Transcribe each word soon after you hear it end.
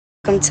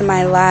welcome to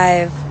my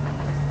live.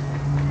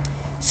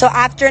 So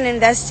after an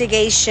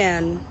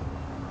investigation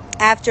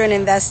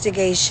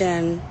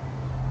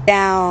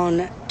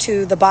down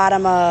to the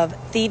bottom of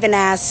thieving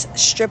ass,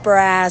 stripper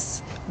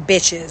ass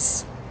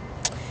bitches,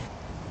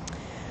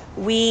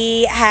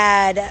 we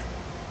had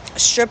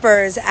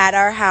strippers at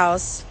our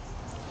house,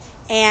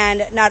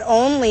 and not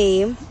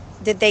only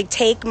did they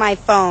take my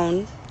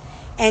phone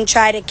and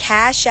try to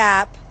Cash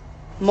App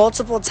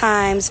multiple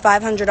times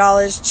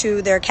 $500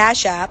 to their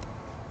Cash App,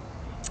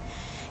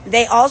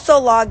 they also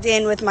logged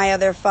in with my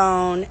other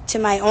phone to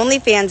my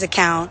OnlyFans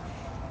account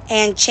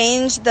and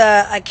changed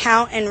the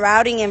account and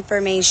routing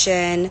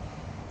information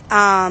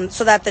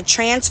so that the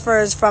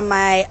transfers from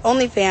my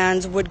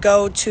OnlyFans would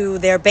go to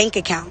their bank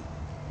account.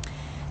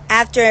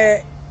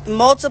 After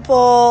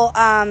multiple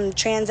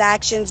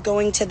transactions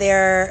going to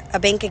their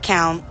bank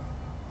account,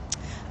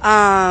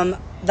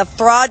 the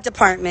fraud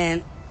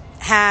department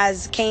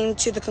has came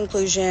to the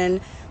conclusion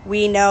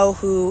we know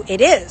who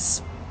it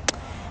is.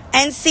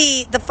 And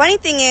see, the funny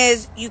thing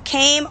is, you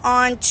came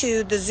on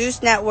to the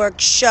Zeus Network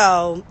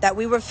show that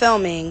we were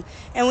filming,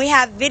 and we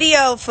have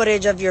video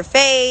footage of your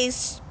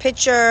face,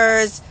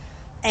 pictures,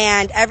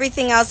 and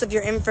everything else of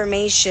your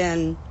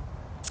information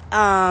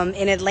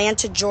in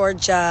Atlanta,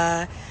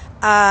 Georgia.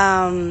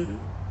 After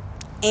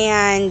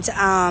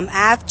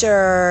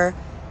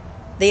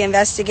the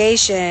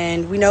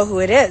investigation, we know who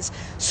it is.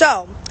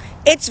 So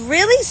it's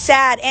really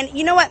sad. And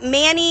you know what,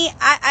 Manny,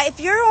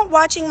 if you're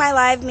watching my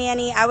live,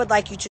 Manny, I would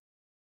like you to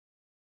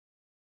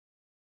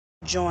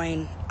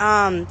join.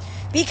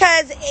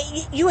 Because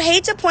you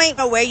hate to point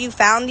out where you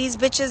found these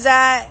bitches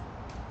at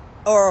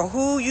or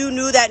who you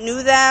knew that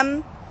knew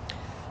them.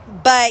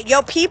 But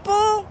your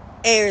people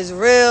is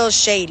real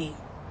shady.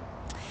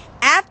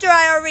 After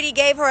I already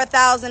gave her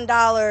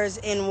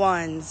 $1,000 in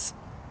ones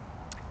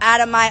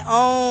out of my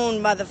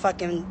own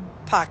motherfucking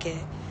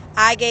pocket,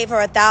 I gave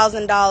her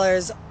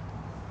 $1,000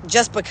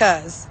 just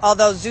because,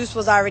 although Zeus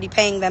was already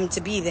paying them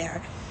to be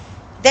there.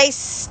 They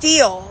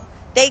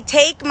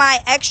take my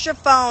extra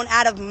phone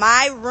out of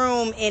my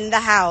room in the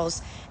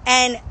house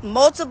and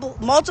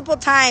multiple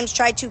times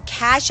try to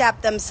Cash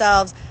App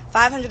themselves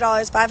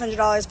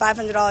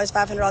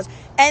 $500,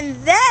 and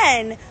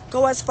then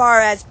go as far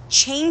as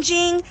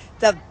changing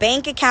the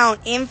bank account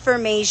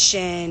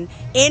information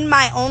in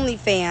my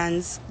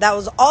OnlyFans that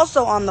was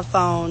also on the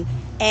phone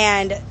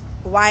and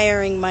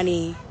wiring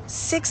money,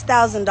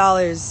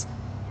 $6,000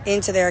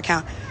 into their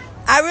account.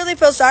 I really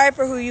feel sorry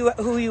for who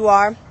you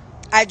are.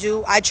 I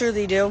do. I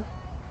truly do.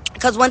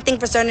 Because one thing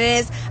for certain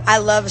is, I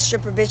love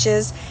stripper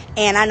bitches,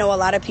 and I know a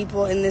lot of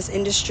people in this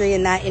industry,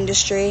 in that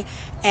industry,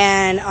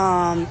 and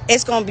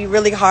it's going to be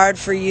really hard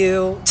for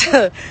you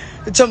to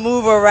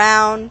move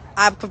around.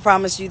 I can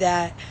promise you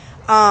that.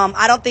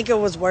 I don't think it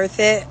was worth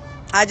it.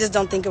 I just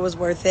don't think it was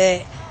worth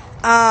it.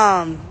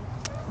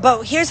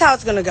 But here's how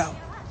it's going to go.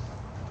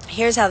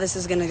 Here's how this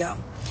is going to go.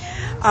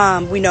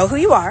 We know who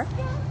you are.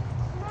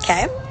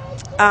 Okay?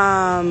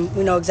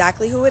 We know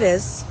exactly who it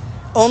is.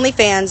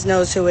 OnlyFans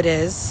knows who it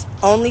is.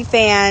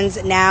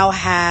 OnlyFans now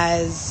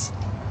has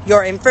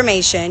your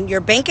information,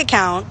 your bank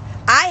account.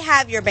 I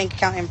have your bank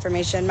account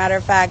information. Matter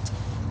of fact,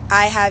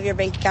 I have your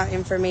bank account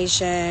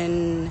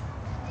information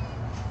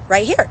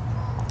right here,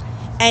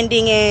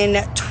 ending in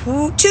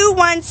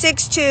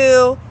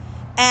 2162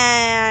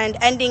 and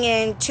ending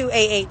in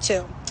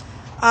 2882.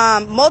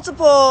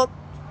 Multiple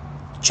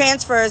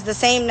transfers the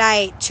same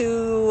night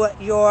to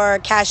your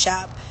Cash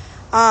App.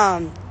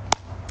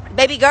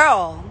 Baby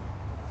girl,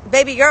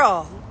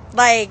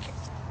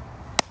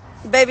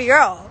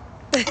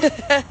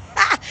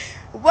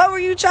 what were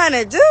you trying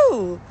to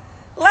do?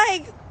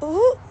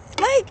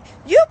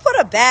 You put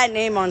a bad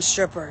name on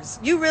strippers.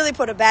 You really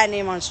put a bad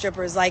name on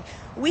strippers.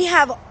 We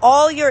have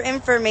all your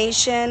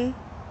information.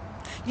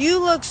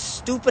 You look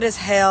stupid as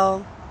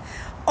hell.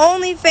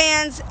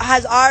 OnlyFans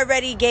has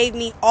already gave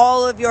me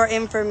all of your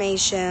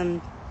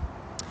information.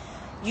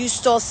 You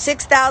stole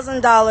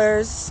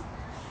 $6,000.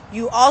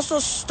 You also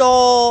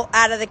stole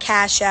out of the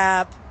Cash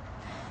App.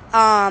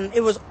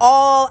 It was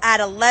all at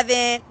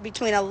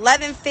between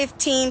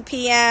 11:15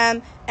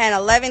 p.m. and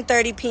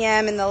 11:30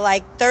 p.m. in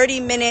the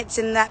 30 minutes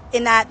in that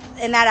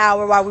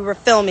hour while we were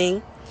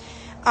filming.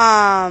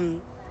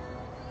 And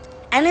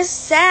it's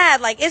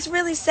sad. It's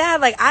really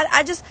sad.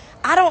 I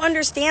don't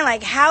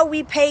understand how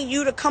we pay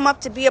you to come up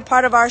to be a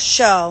part of our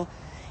show,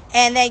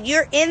 and then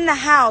you're in the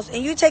house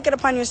and you take it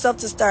upon yourself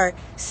to start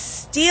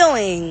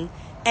stealing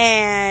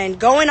and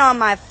going on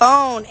my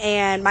phone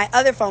and my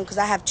other phone, because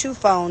I have two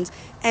phones,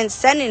 and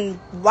sending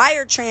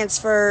wire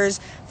transfers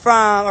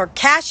or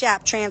Cash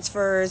App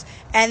transfers,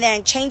 and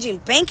then changing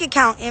bank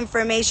account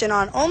information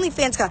on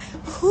OnlyFans.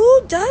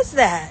 Who does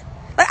that?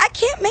 I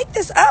can't make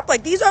this up.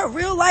 These are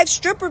real life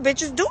stripper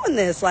bitches doing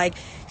this.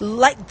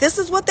 This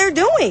is what they're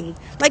doing.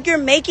 You're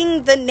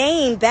making the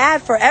name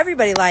bad for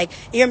everybody.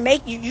 You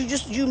made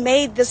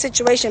the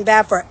situation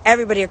bad for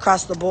everybody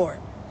across the board.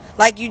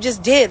 You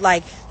just did.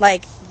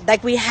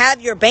 Like, we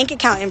have your bank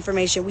account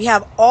information. We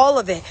have all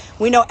of it.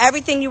 We know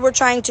everything you were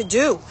trying to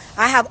do.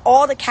 I have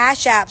all the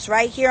Cash Apps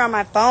right here on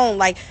my phone.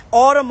 Like,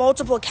 all the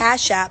multiple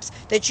Cash Apps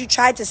that you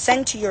tried to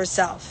send to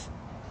yourself.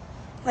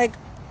 Like,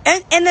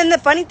 and then the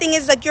funny thing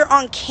is, like, you're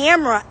on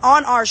camera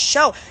on our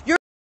show.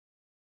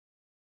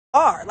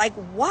 Like,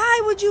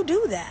 why would you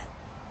do that?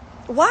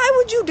 Why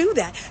would you do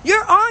that?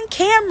 You're on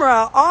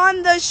camera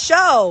on the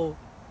show.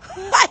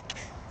 Like,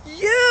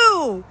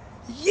 you.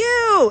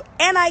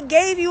 And I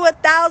gave you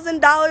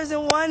 $1,000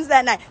 in ones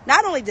that night.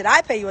 Not only did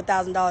I pay you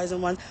 $1,000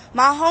 in ones,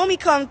 my homie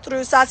comes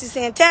through, Saucy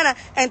Santana,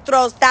 and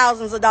throws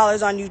thousands of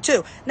dollars on you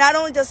too. Not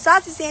only does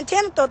Saucy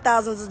Santana throw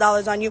thousands of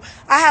dollars on you,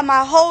 I have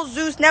my whole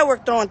Zeus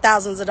network throwing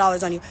thousands of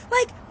dollars on you.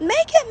 Like,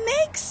 make it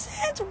make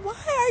sense. Why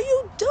are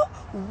you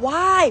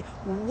why?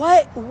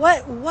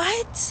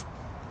 What?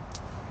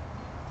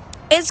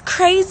 It's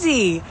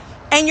crazy.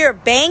 And your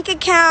bank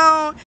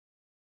account,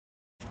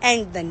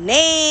 and the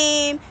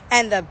name,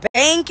 and the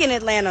bank in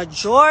Atlanta,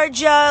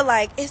 Georgia.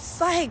 Like,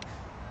 it's like,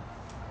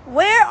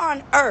 where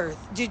on earth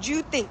did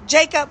you think,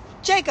 Jacob,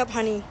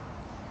 honey,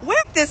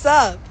 work this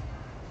up?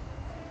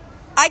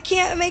 I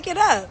can't make it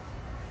up.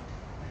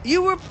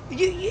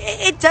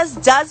 It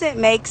just doesn't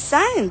make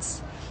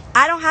sense.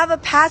 I don't have a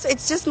password.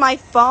 It's just my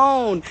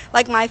phone.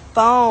 Like, my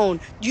phone.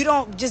 You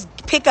don't just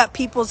pick up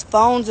people's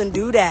phones and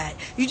do that.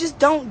 You just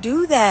don't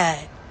do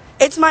that.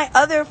 It's my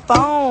other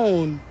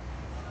phone.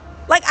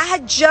 Like, I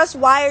had just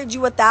wired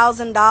you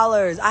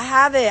 $1,000. I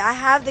have it. I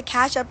have the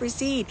Cash App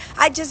receipt.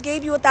 I just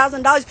gave you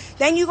 $1,000.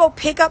 Then you go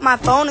pick up my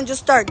phone and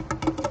just start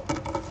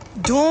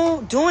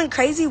doing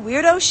crazy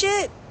weirdo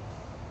shit.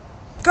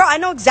 Girl, I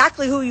know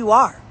exactly who you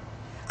are.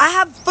 I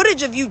have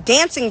footage of you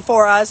dancing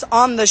for us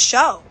on the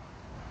show.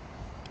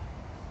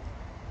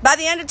 By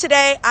the end of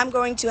today, I'm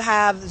going to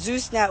have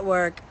Zeus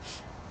Network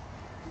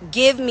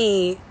give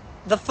me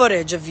the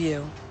footage of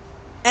you.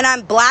 And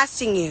I'm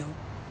blasting you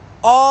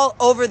all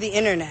over the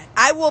internet.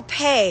 I will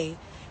pay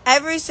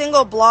every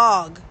single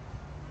blog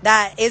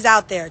that is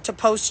out there to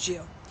post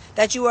you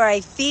that you are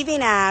a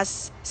thieving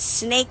ass,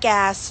 snake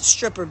ass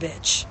stripper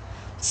bitch.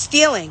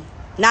 Stealing,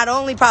 not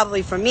only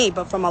probably from me,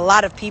 but from a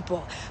lot of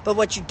people. But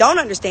what you don't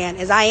understand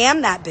is I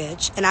am that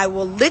bitch, and I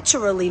will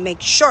literally make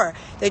sure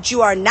that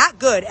you are not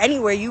good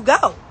anywhere you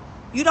go.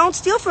 You don't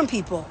steal from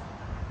people.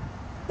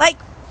 Like,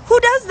 who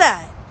does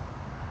that?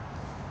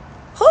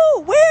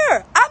 Who?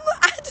 Where?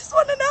 I just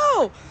want to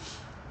know.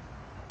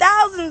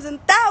 Thousands and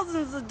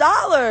thousands of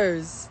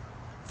dollars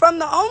from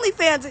the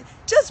OnlyFans.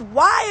 Just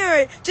wire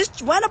it.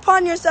 Just went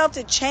upon yourself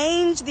to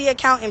change the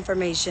account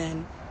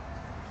information.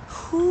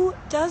 Who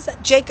does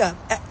that? Jacob,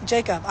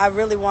 I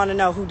really want to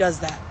know who does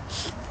that.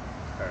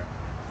 Her.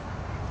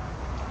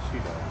 She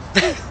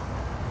does.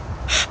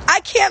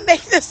 I can't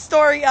make this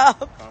story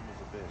up.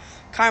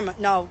 Karma's a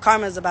bitch.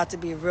 Karma's about to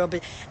be a real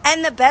bitch.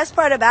 And the best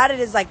part about it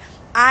is, like,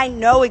 I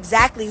know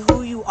exactly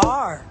who you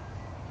are.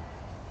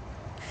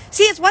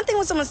 See, it's one thing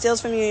when someone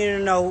steals from you and you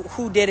don't know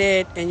who did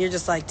it, and you're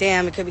just like,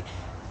 damn, it could be.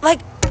 Like,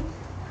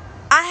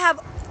 I have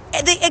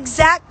the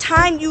exact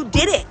time you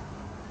did it.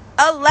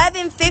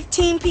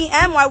 11:15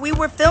 p.m. while we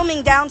were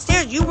filming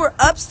downstairs. You were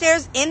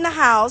upstairs in the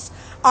house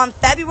on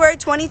February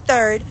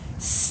 23rd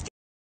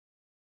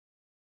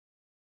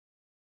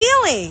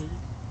stealing.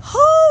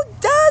 Who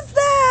does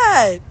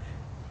that?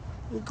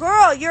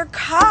 Girl, you're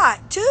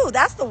caught, too.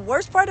 That's the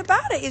worst part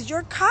about it, is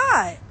you're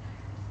caught.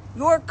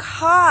 You're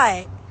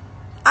caught.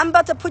 I'm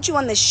about to put you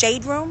on the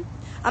shade room.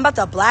 I'm about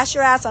to blast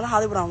your ass on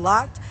Hollywood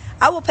Unlocked.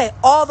 I will pay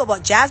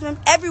Jasmine,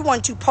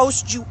 everyone to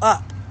post you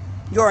up.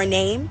 Your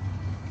name,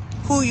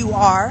 who you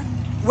are,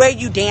 where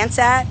you dance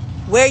at,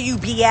 where you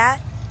be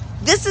at.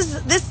 This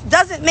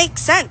doesn't make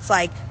sense.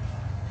 Like,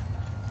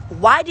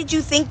 why did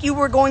you think you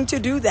were going to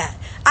do that?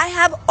 I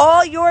have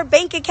all your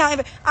bank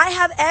account. I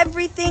have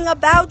everything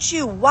about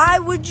you. Why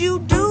would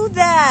you do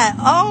that?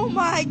 Oh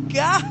my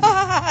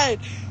God.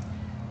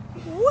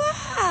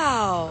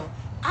 Wow.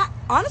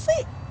 Honestly,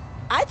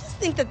 I just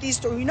think that these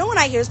stories, when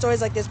I hear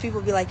stories like this, people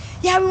be like,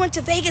 yeah, we went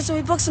to Vegas and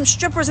we booked some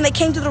strippers and they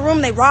came to the room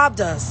and they robbed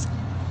us.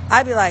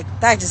 I'd be like,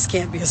 that just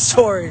can't be a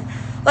story.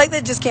 Like,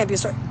 that just can't be a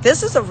story.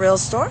 This is a real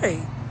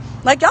story.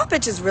 Like, y'all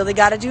bitches really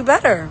got to do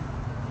better.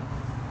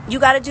 You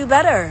got to do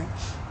better.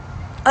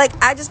 Like,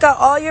 I just got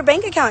all your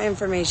bank account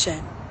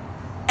information.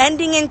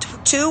 Ending in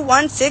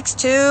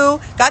 2162.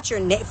 Got your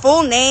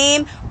full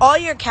name. All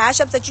your Cash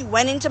Apps that you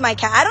went into my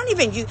I don't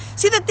even use.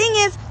 See, the thing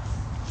is,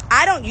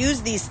 I don't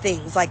use these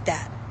things like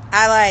that.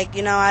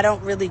 I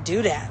don't really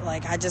do that.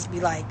 Like, I just be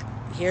like,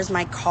 here's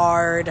my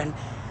card, and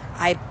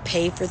I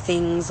pay for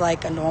things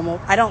like a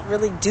normal. I don't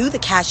really do the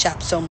Cash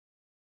App so much.